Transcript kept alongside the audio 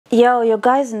Yo, you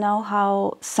guys know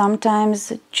how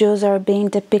sometimes Jews are being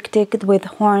depicted with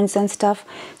horns and stuff?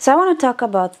 So I want to talk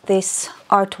about this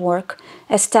artwork,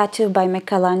 a statue by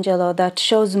Michelangelo that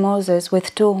shows Moses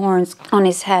with two horns on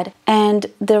his head. And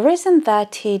the reason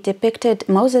that he depicted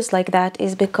Moses like that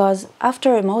is because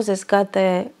after Moses got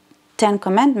the Ten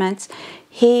Commandments,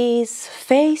 his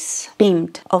face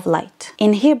beamed of light.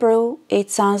 In Hebrew, it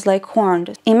sounds like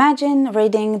horned. Imagine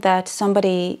reading that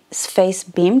somebody's face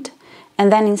beamed,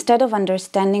 and then instead of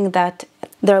understanding that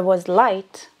there was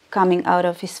light coming out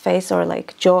of his face or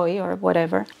like joy or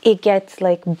whatever, it gets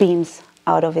like beams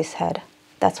out of his head.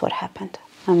 That's what happened.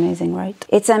 Amazing, right?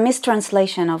 It's a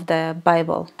mistranslation of the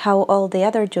Bible. How all the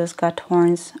other Jews got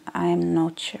horns, I'm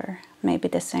not sure. Maybe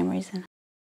the same reason.